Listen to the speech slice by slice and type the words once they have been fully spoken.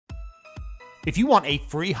If you want a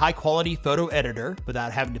free high-quality photo editor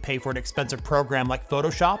without having to pay for an expensive program like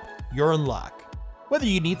Photoshop, you're in luck. Whether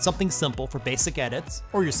you need something simple for basic edits,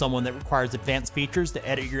 or you're someone that requires advanced features to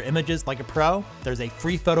edit your images like a pro, there's a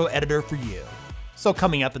free photo editor for you. So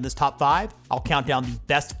coming up in this top 5, I'll count down the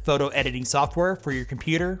best photo editing software for your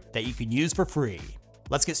computer that you can use for free.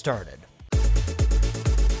 Let's get started.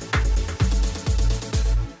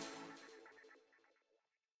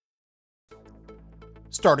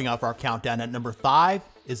 Starting off our countdown at number 5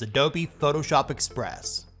 is Adobe Photoshop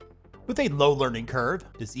Express. With a low learning curve,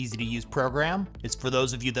 this easy to use program is for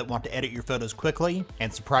those of you that want to edit your photos quickly,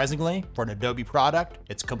 and surprisingly, for an Adobe product,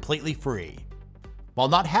 it's completely free. While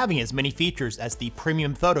not having as many features as the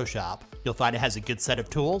premium Photoshop, you'll find it has a good set of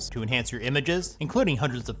tools to enhance your images, including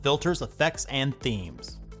hundreds of filters, effects, and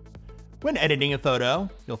themes. When editing a photo,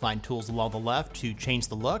 you'll find tools along the left to change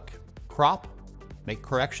the look, crop, make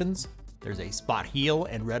corrections. There's a spot heal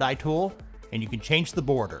and red eye tool, and you can change the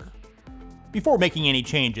border. Before making any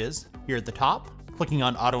changes, here at the top, clicking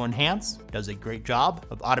on Auto Enhance does a great job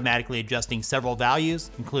of automatically adjusting several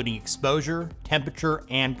values, including exposure, temperature,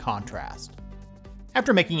 and contrast.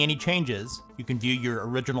 After making any changes, you can view your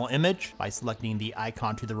original image by selecting the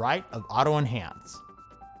icon to the right of Auto Enhance.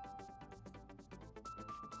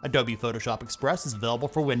 Adobe Photoshop Express is available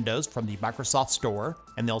for Windows from the Microsoft Store,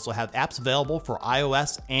 and they also have apps available for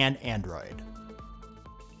iOS and Android.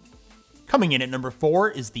 Coming in at number 4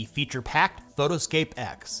 is the feature-packed PhotoScape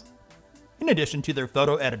X. In addition to their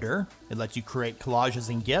photo editor, it lets you create collages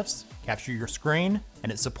and GIFs, capture your screen,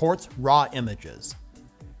 and it supports raw images.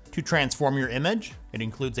 To transform your image, it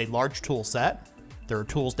includes a large tool set. There are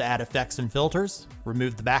tools to add effects and filters,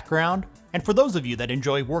 remove the background, and for those of you that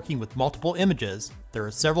enjoy working with multiple images, there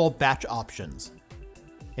are several batch options.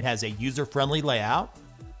 It has a user-friendly layout.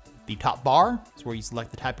 The top bar is where you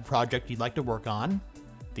select the type of project you'd like to work on.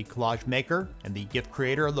 The collage maker and the GIF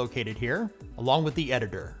creator are located here, along with the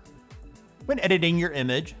editor. When editing your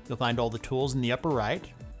image, you'll find all the tools in the upper right.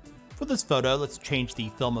 For this photo, let's change the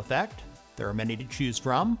film effect. There are many to choose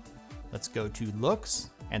from. Let's go to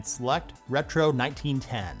Looks and select Retro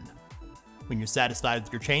 1910. When you're satisfied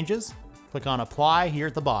with your changes, click on Apply here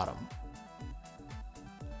at the bottom.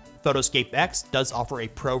 PhotoScape X does offer a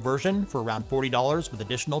pro version for around $40 with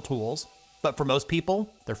additional tools, but for most people,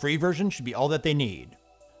 their free version should be all that they need.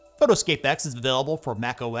 PhotoScape X is available for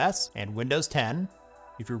Mac OS and Windows 10.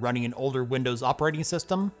 If you're running an older Windows operating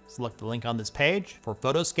system, select the link on this page for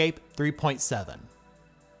PhotoScape 3.7.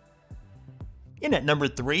 In at number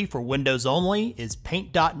 3 for Windows only is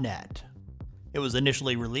Paint.net. It was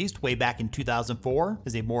initially released way back in 2004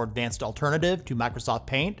 as a more advanced alternative to Microsoft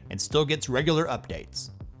Paint and still gets regular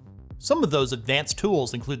updates. Some of those advanced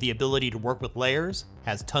tools include the ability to work with layers,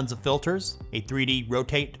 has tons of filters, a 3D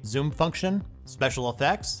rotate zoom function, special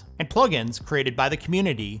effects, and plugins created by the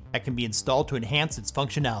community that can be installed to enhance its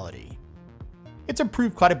functionality. It's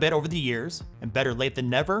improved quite a bit over the years, and better late than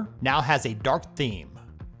never, now has a dark theme.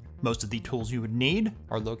 Most of the tools you would need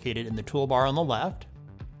are located in the toolbar on the left.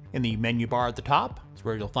 In the menu bar at the top is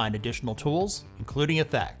where you'll find additional tools, including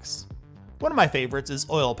effects. One of my favorites is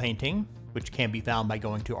oil painting, which can be found by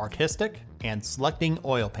going to Artistic and selecting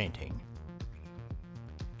Oil Painting.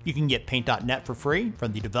 You can get Paint.net for free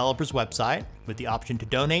from the developer's website with the option to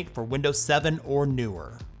donate for Windows 7 or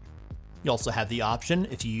newer. You also have the option,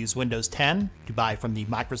 if you use Windows 10, to buy from the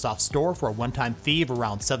Microsoft Store for a one-time fee of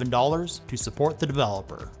around $7 to support the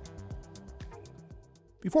developer.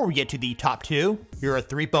 Before we get to the top 2, here are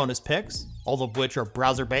 3 bonus picks, all of which are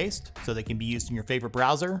browser-based, so they can be used in your favorite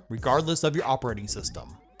browser, regardless of your operating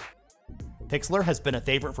system. Pixlr has been a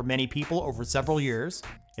favorite for many people over several years.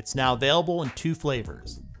 It's now available in 2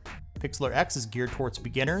 flavors. Pixlr X is geared towards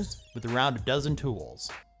beginners, with around a dozen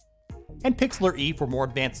tools. And Pixlr E for more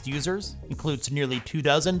advanced users includes nearly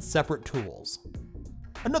 24 separate tools.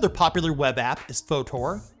 Another popular web app is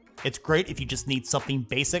Fotor. It's great if you just need something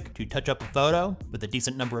basic to touch up a photo with a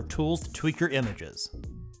decent number of tools to tweak your images.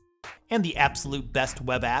 And the absolute best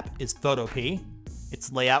web app is Photopea.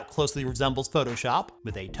 Its layout closely resembles Photoshop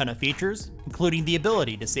with a ton of features, including the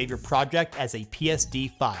ability to save your project as a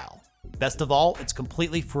PSD file. Best of all, it's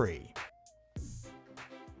completely free.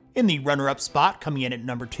 In the runner-up spot, coming in at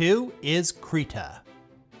number 2, is Krita.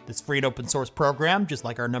 This free and open source program, just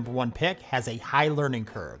like our number 1 pick, has a high learning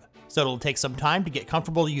curve, so it'll take some time to get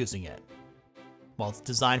comfortable using it. While it's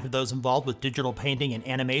designed for those involved with digital painting and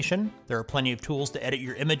animation, there are plenty of tools to edit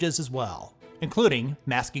your images as well, including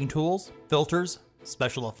masking tools, filters,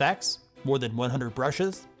 special effects, more than 100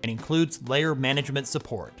 brushes, and includes layer management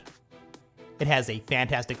support. It has a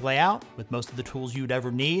fantastic layout with most of the tools you'd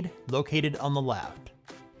ever need located on the left.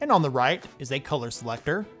 And on the right is a color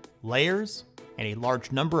selector, layers, and a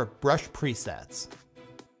large number of brush presets.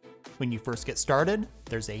 When you first get started,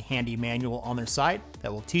 there's a handy manual on their site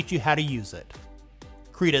that will teach you how to use it.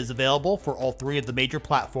 Krita is available for all 3 of the major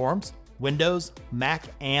platforms: Windows, Mac,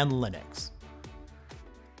 and Linux.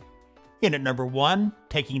 In at number 1,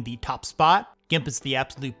 taking the top spot, GIMP is the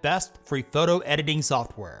absolute best free photo editing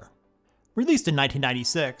software. Released in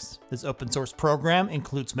 1996, this open source program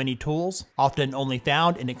includes many tools, often only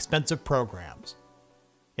found in expensive programs.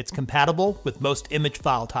 It's compatible with most image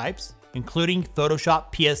file types, including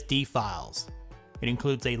Photoshop PSD files. It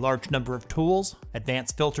includes a large number of tools,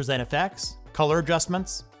 advanced filters and effects, color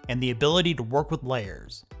adjustments, and the ability to work with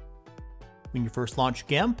layers. When you first launch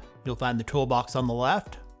GIMP, you'll find the toolbox on the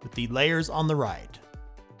left with the layers on the right.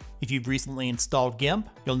 If you've recently installed GIMP,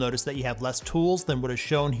 you'll notice that you have less tools than what is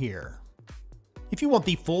shown here. If you want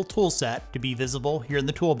the full toolset to be visible here in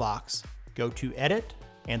the toolbox, go to Edit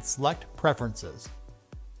and select Preferences.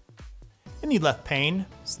 In the left pane,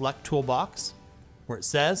 select Toolbox. Where it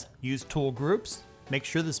says Use Tool Groups, make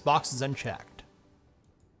sure this box is unchecked.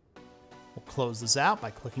 We'll close this out by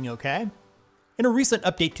clicking OK. In a recent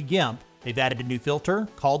update to GIMP, they've added a new filter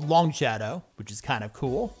called Long Shadow, which is kind of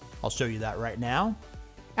cool. I'll show you that right now.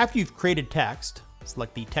 After you've created text,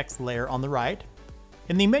 select the text layer on the right.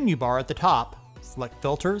 In the menu bar at the top, select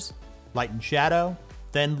Filters, Light and Shadow,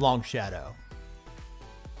 then Long Shadow.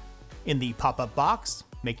 In the pop-up box,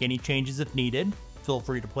 make any changes if needed. Feel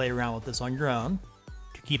free to play around with this on your own.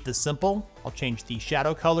 To keep this simple, I'll change the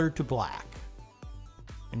shadow color to black.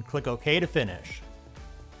 And click OK to finish.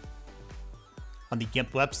 On the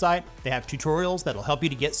GIMP website, they have tutorials that'll help you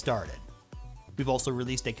to get started. We've also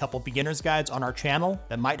released a couple beginner's guides on our channel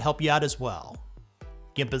that might help you out as well.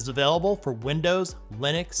 GIMP is available for Windows,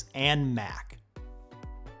 Linux, and Mac.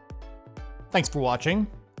 Thanks for watching.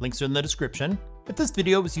 Links are in the description. If this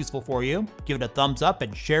video was useful for you, give it a thumbs up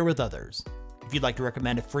and share with others. If you'd like to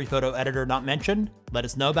recommend a free photo editor not mentioned, let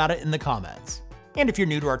us know about it in the comments. And if you're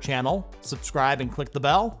new to our channel, subscribe and click the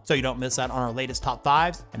bell so you don't miss out on our latest top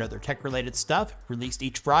 5s and other tech-related stuff released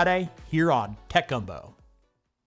each Friday here on Tech Gumbo.